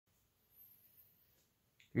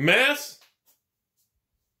Mass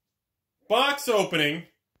box opening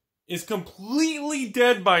is completely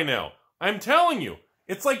dead by now. I'm telling you.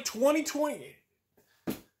 It's like 2020.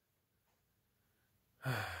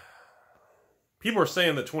 People are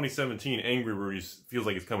saying that 2017 Angry Rudy feels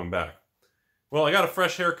like it's coming back. Well, I got a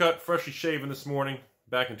fresh haircut, freshly shaven this morning,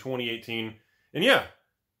 back in 2018. And yeah,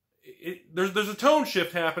 there's a tone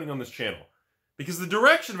shift happening on this channel. Because the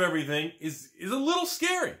direction of everything is a little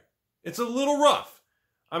scary. It's a little rough.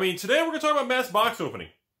 I mean, today we're going to talk about mass box opening.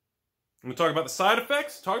 I'm going to talk about the side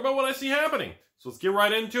effects, talk about what I see happening. So let's get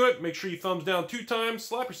right into it. Make sure you thumbs down 2 times,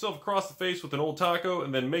 slap yourself across the face with an old taco,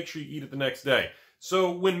 and then make sure you eat it the next day.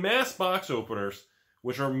 So when mass box openers,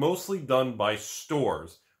 which are mostly done by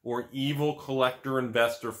stores or evil collector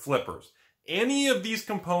investor flippers, any of these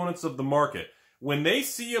components of the market, when they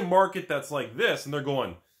see a market that's like this and they're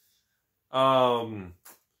going,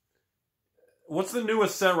 what's the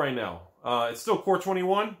newest set right now? It's still Core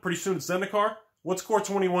 21. Pretty soon it's Zendikar. What's Core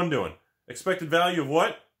 21 doing? Expected value of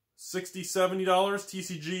what? $60, $70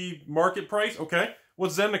 TCG market price? Okay.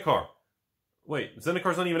 What's Zendikar? Wait,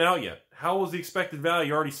 Zendikar's not even out yet. How was the expected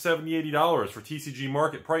value already $70, $80 for TCG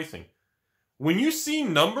market pricing? When you see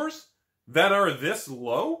numbers that are this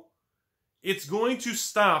low, it's going to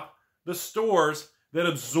stop the stores that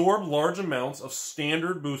absorb large amounts of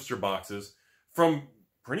standard booster boxes from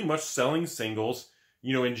pretty much selling singles,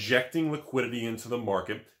 you know, injecting liquidity into the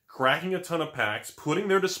market, cracking a ton of packs, putting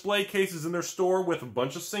their display cases in their store with a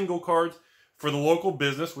bunch of single cards for the local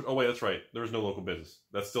business. Oh wait, that's right. There's no local business.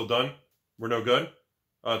 That's still done? We're no good?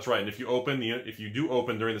 That's right. And if you do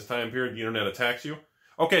open during this time period, the internet attacks you.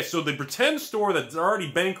 Okay, so the pretend store that's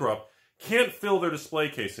already bankrupt can't fill their display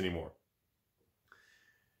case anymore.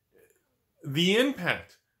 The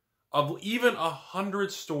impact of even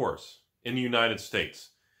 100 stores in the United States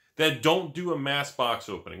that don't do a mass box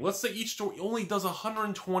opening. Let's say each store only does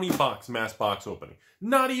 120 box mass box opening.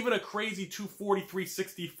 Not even a crazy 240,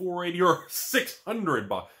 360, 480, or 600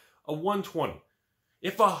 box. A 120.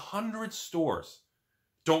 If 100 stores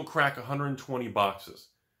don't crack 120 boxes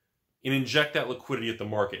and inject that liquidity at the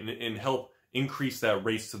market and help increase that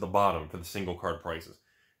race to the bottom for the single card prices,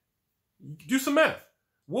 do some math.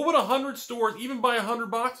 What would 100 stores even buy 100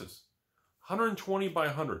 boxes? 120 by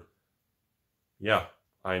 100. Yeah.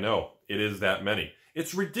 I know, it is that many.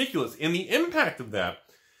 It's ridiculous. And the impact of that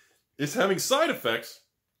is having side effects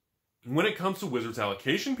when it comes to Wizards'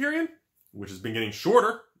 allocation period, which has been getting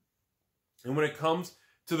shorter, and when it comes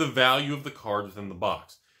to the value of the cards within the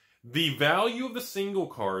box. The value of the single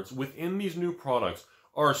cards within these new products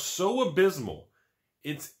are so abysmal,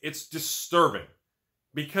 it's disturbing.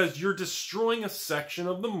 Because you're destroying a section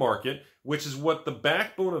of the market, which is what the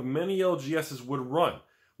backbone of many LGSs would run.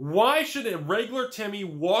 Why should a regular Timmy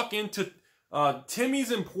walk into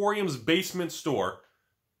Timmy's Emporium's basement store,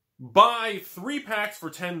 buy 3 packs for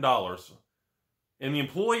 $10, and the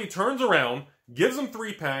employee turns around, gives them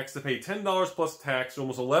 3 packs to pay $10 plus tax,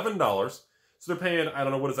 almost $11. So they're paying, I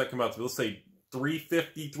don't know, what does that come out to? Let's say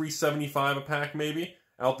 $3.50, $3.75 a pack maybe,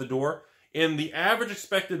 out the door. And the average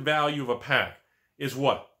expected value of a pack is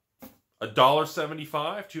what? $1.75,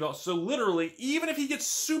 $2. So literally, even if he gets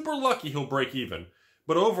super lucky, he'll break even.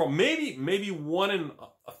 But overall, maybe 1 in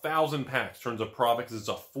 1,000 packs turns a profit because it's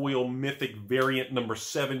a foil mythic variant number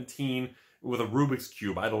 17 with a Rubik's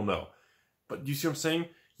Cube. I don't know. But do you see what I'm saying?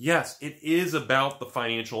 Yes, it is about the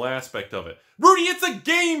financial aspect of it. Rudy, it's a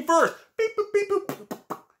game first! Beep, boop, beep,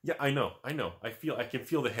 boop. Yeah, I know. I can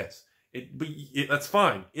feel the hits. That's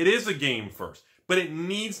fine. It is a game first. But it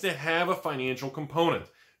needs to have a financial component.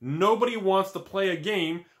 Nobody wants to play a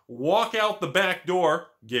game, walk out the back door,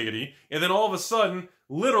 giggity, and then all of a sudden,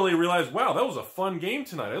 literally realize, wow, that was a fun game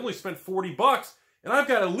tonight. I only spent 40 bucks, and I've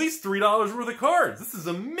got at least $3 worth of cards. This is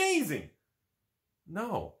amazing.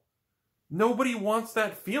 No. Nobody wants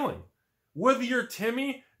that feeling. Whether you're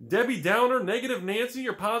Timmy, Debbie Downer, Negative Nancy,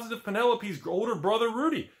 or Positive Penelope's older brother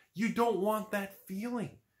Rudy, you don't want that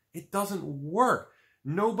feeling. It doesn't work.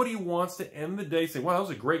 Nobody wants to end the day saying, wow, that was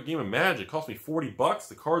a great game of Magic. It cost me 40 bucks.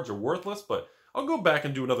 The cards are worthless, but I'll go back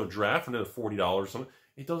and do another draft for another $40 or something.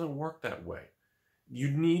 It doesn't work that way. You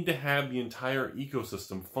need to have the entire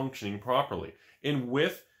ecosystem functioning properly. And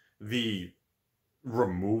with the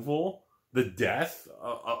removal, the death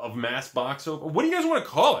of mass box open, what do you guys want to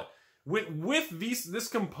call it? With this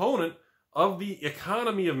component of the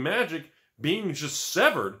economy of Magic being just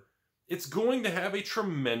severed, it's going to have a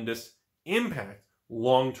tremendous impact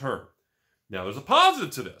long term. Now, there's a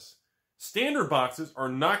positive to this. Standard boxes are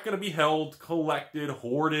not going to be held, collected,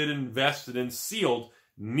 hoarded, invested, and sealed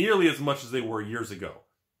nearly as much as they were years ago.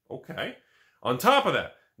 Okay. On top of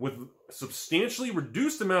that, with a substantially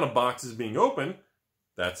reduced amount of boxes being opened,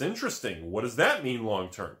 That's interesting. What does that mean long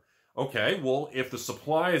term? Okay, well, if the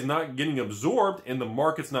supply is not getting absorbed and the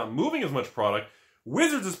market's not moving as much product,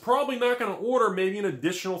 Wizards is probably not going to order maybe an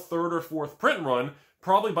additional 3rd or 4th print run,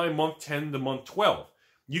 probably by month 10 to month 12.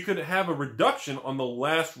 You could have a reduction on the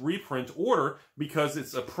last reprint order because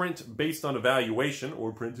it's a print based on evaluation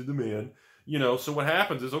or print to demand. You know, so what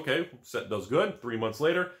happens is, okay, set does good. 3 months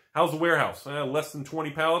later, how's the warehouse? Less than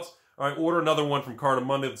 20 pallets? All right, order another one from Carta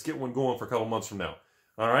Monday. Let's get one going for a couple months from now.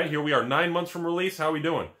 All right, here we are, 9 months from release. How are we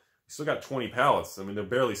doing? We still got 20 pallets. I mean, they're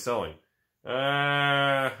barely selling. All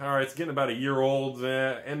right, it's getting about a year old.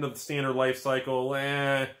 End of the standard life cycle. All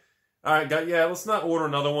right, let's not order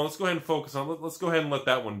another one. Let's go ahead and focus on. Let's go ahead and let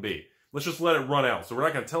that one be. Let's just let it run out. So we're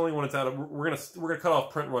not going to tell anyone it's out. We're gonna cut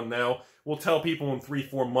off print run now. We'll tell people in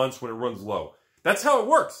 3-4 months when it runs low. That's how it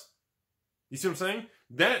works. You see what I'm saying?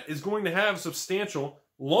 That is going to have substantial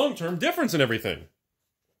long-term difference in everything.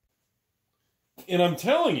 And I'm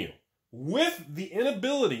telling you, with the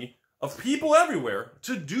inability of people everywhere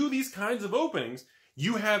to do these kinds of openings,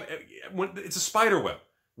 you have, it's a spider web.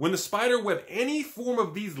 When the spider web, any form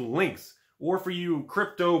of these links, or for you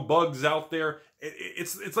crypto bugs out there,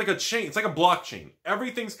 it's like a chain, it's like a blockchain.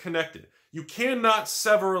 Everything's connected. You cannot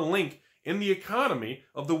sever a link in the economy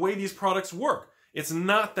of the way these products work. It's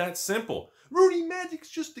not that simple. Rudy, Magic's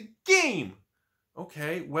just a game.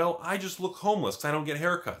 Okay, well, I just look homeless because I don't get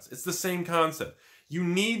haircuts. It's the same concept. You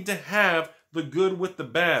need to have the good with the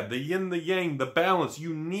bad, the yin, the yang, the balance.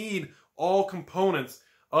 You need all components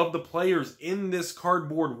of the players in this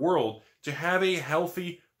cardboard world to have a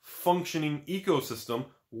healthy, functioning ecosystem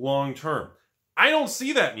long term. I don't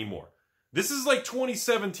see that anymore. This is like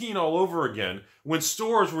 2017 all over again, when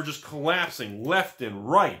stores were just collapsing left and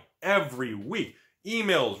right every week.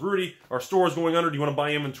 Emails, Rudy, our store is going under, do you want to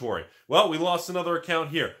buy inventory? Well, we lost another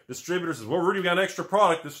account here. Distributor says, well, Rudy, we got an extra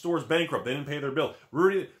product, this store's bankrupt, they didn't pay their bill.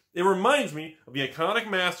 Rudy, it reminds me of the iconic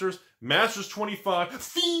Masters 25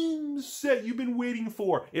 theme set you've been waiting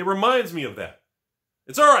for. It reminds me of that.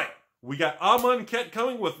 It's alright. We got Amonkhet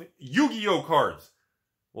coming with Yu-Gi-Oh cards.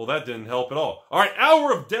 Well, that didn't help at all. Alright,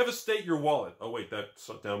 Hour of Devastate Your Wallet. Oh wait, that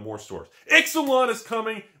shut down more stores. Ixalan is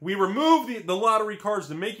coming. We removed the lottery cards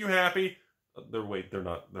to make you happy. They're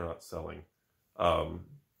not selling.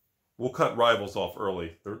 We'll cut Rivals off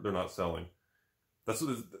early. They're not selling. That's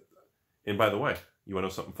what. And by the way, you want to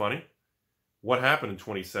know something funny? What happened in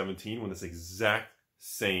 2017 when this exact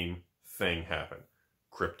same thing happened?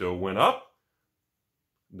 Crypto went up.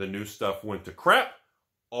 The new stuff went to crap.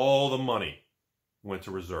 All the money went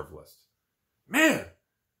to reserve list. Man,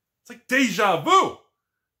 it's like deja vu.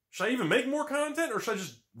 Should I even make more content, or should I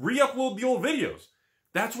just re-upload the old videos?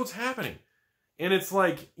 That's what's happening. And it's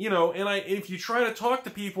like, you know, if you try to talk to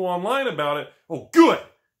people online about it, oh, good,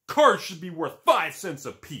 cards should be worth 5 cents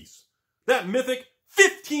a piece. That Mythic,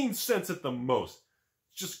 15 cents at the most.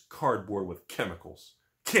 It's just cardboard with chemicals.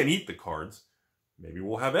 Can't eat the cards. Maybe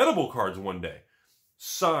we'll have edible cards one day.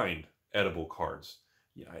 Signed edible cards.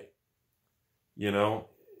 Yeah,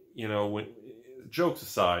 when jokes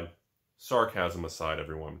aside, sarcasm aside,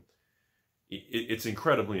 everyone, it's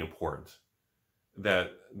incredibly important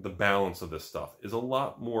that the balance of this stuff is a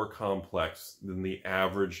lot more complex than the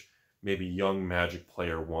average, maybe young Magic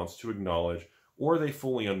player wants to acknowledge, or they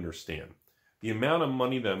fully understand. The amount of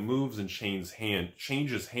money that moves and changes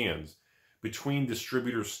hands between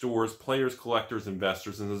distributors, stores, players, collectors,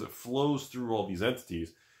 investors, and as it flows through all these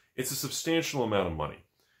entities, it's a substantial amount of money.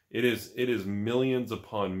 It is millions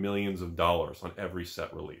upon millions of dollars on every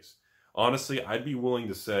set release. Honestly, I'd be willing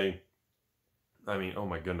to say, I mean, oh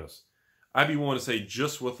my goodness, I'd be willing to say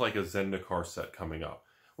just with like a Zendikar set coming up,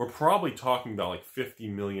 we're probably talking about like $50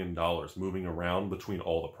 million moving around between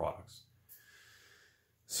all the products.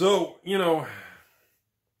 So, you know,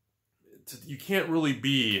 you can't really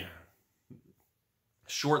be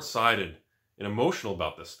short-sighted and emotional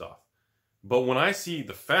about this stuff. But when I see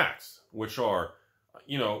the facts, which are,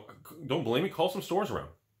 you know, don't blame me, call some stores around.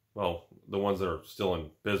 Well, the ones that are still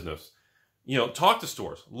in business. You know, talk to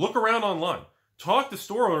stores. Look around online. Talk to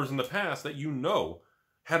store owners in the past that you know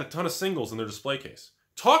had a ton of singles in their display case.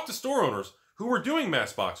 Talk to store owners who were doing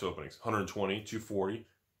mass box openings, 120, 240,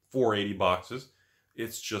 480 boxes.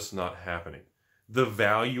 It's just not happening. The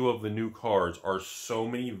value of the new cards are so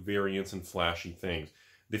many variants and flashy things.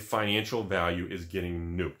 The financial value is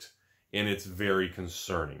getting nuked, and it's very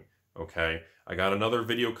concerning, okay? I got another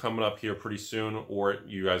video coming up here pretty soon, or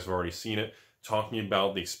you guys have already seen it, talking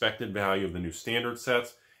about the expected value of the new standard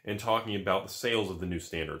sets and talking about the sales of the new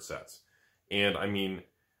standard sets. And I mean,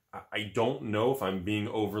 I don't know if I'm being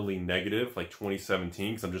overly negative like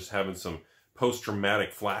 2017, because I'm just having some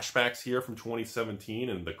post-traumatic flashbacks here from 2017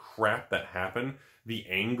 and the crap that happened, the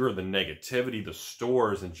anger, the negativity, the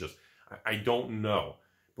stores, and just, I don't know.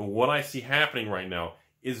 But what I see happening right now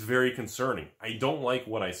is very concerning. I don't like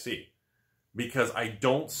what I see because I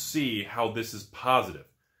don't see how this is positive.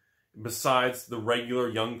 Besides the regular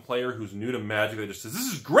young player who's new to Magic that just says,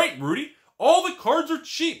 "This is great, Rudy. All the cards are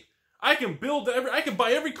cheap. I can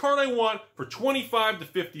buy every card I want for 25 to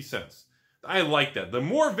 50 cents. I like that. The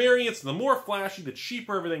more variants, the more flashy, the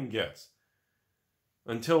cheaper everything gets.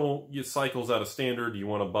 Until it cycles out of standard, you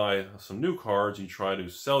want to buy some new cards, you try to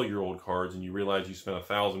sell your old cards, and you realize you spent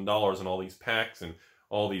 $1,000 on all these packs and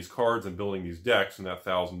all these cards and building these decks, and that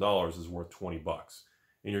 $1,000 is worth 20 bucks.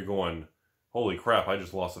 And you're going, holy crap, I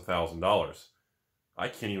just lost $1,000. I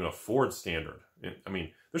can't even afford standard. I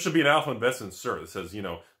mean, there should be an Alpha Investment cert that says, you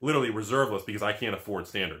know, literally reserve list because I can't afford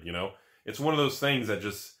standard, you know? It's one of those things that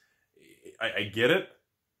just, I get it,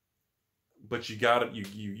 but you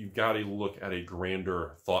gotta look at a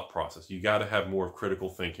grander thought process. You gotta have more critical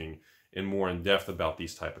thinking and more in depth about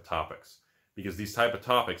these type of topics, because these type of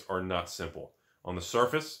topics are not simple. On the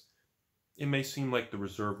surface, it may seem like the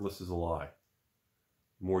reserve list is a lie.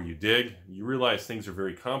 The more you dig, you realize things are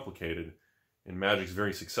very complicated, and Magic's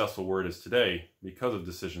very successful where it is today because of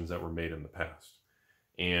decisions that were made in the past.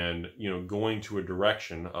 And, you know, going to a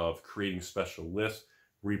direction of creating special lists,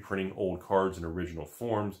 reprinting old cards in original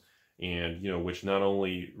forms, and, you know, which not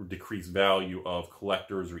only decrease value of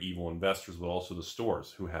collectors or evil investors, but also the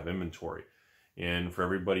stores who have inventory. And for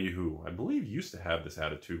everybody who, I believe, used to have this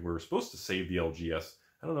attitude, we're supposed to save the LGS.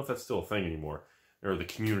 I don't know if that's still a thing anymore. Or the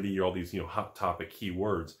community, or all these, you know, hot topic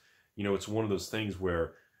keywords. You know, it's one of those things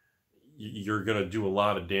where you're going to do a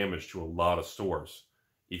lot of damage to a lot of stores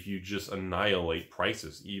if you just annihilate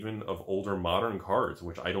prices, even of older modern cards,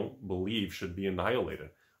 which I don't believe should be annihilated.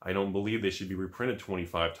 I don't believe they should be reprinted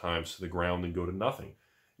 25 times to the ground and go to nothing.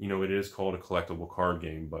 You know, it is called a collectible card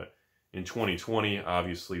game, but in 2020,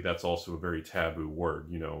 obviously, that's also a very taboo word.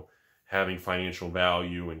 You know, having financial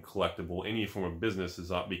value and collectible, any form of business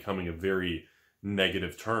is becoming a very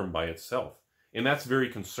negative term by itself. And that's very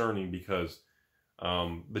concerning because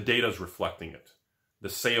the data is reflecting it. The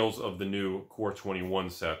sales of the new Core 21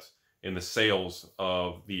 sets and the sales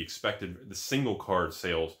of the single card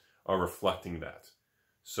sales are reflecting that.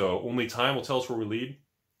 So only time will tell us where we lead.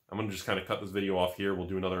 I'm going to just kind of cut this video off here. We'll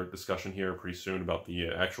do another discussion here pretty soon about the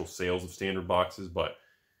actual sales of standard boxes, but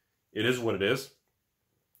it is what it is.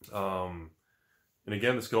 And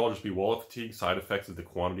again, this could all just be wallet fatigue, side effects of the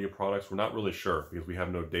quantity of products. We're not really sure because we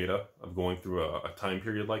have no data of going through a time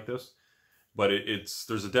period like this. But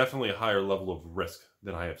there's definitely a higher level of risk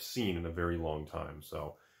than I have seen in a very long time.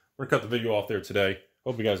 So we're going to cut the video off there today.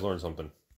 Hope you guys learned something.